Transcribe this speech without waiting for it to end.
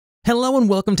Hello and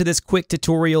welcome to this quick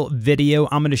tutorial video.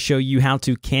 I'm going to show you how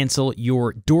to cancel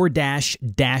your DoorDash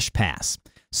DashPass.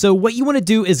 So what you want to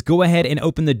do is go ahead and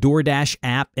open the DoorDash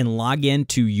app and log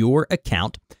into your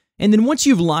account. And then once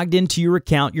you've logged into your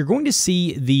account, you're going to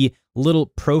see the little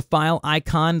profile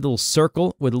icon, the little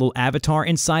circle with a little avatar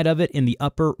inside of it in the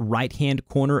upper right-hand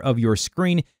corner of your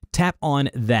screen. Tap on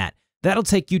that. That'll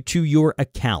take you to your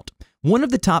account. One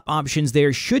of the top options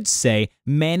there should say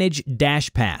Manage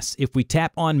DashPass. If we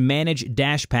tap on Manage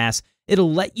DashPass,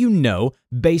 it'll let you know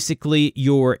basically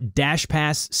your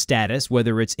DashPass status,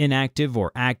 whether it's inactive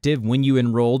or active, when you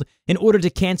enrolled. In order to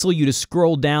cancel, you just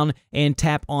scroll down and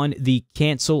tap on the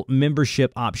Cancel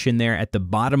Membership option there at the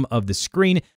bottom of the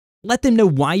screen. Let them know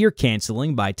why you're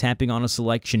canceling by tapping on a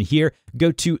selection here.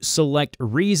 Go to Select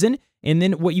Reason. And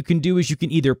then what you can do is you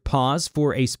can either pause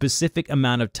for a specific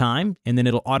amount of time and then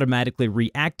it'll automatically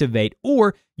reactivate,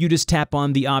 or you just tap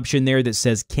on the option there that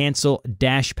says Cancel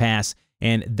DashPass,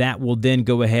 and that will then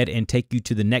go ahead and take you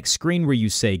to the next screen where you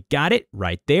say got it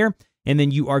right there, and then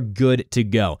you are good to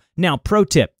go. Now, pro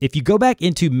tip, if you go back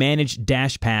into Manage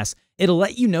DashPass, it'll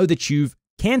let you know that you've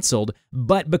canceled,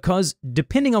 but because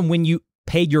depending on when you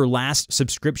paid your last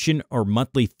subscription or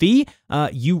monthly fee,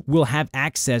 you will have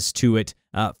access to it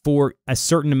for a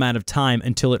certain amount of time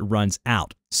until it runs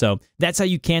out. So that's how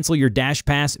you cancel your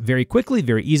DashPass very quickly,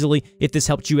 very easily. If this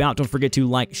helped you out, don't forget to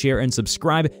like, share, and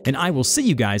subscribe, and I will see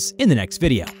you guys in the next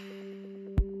video.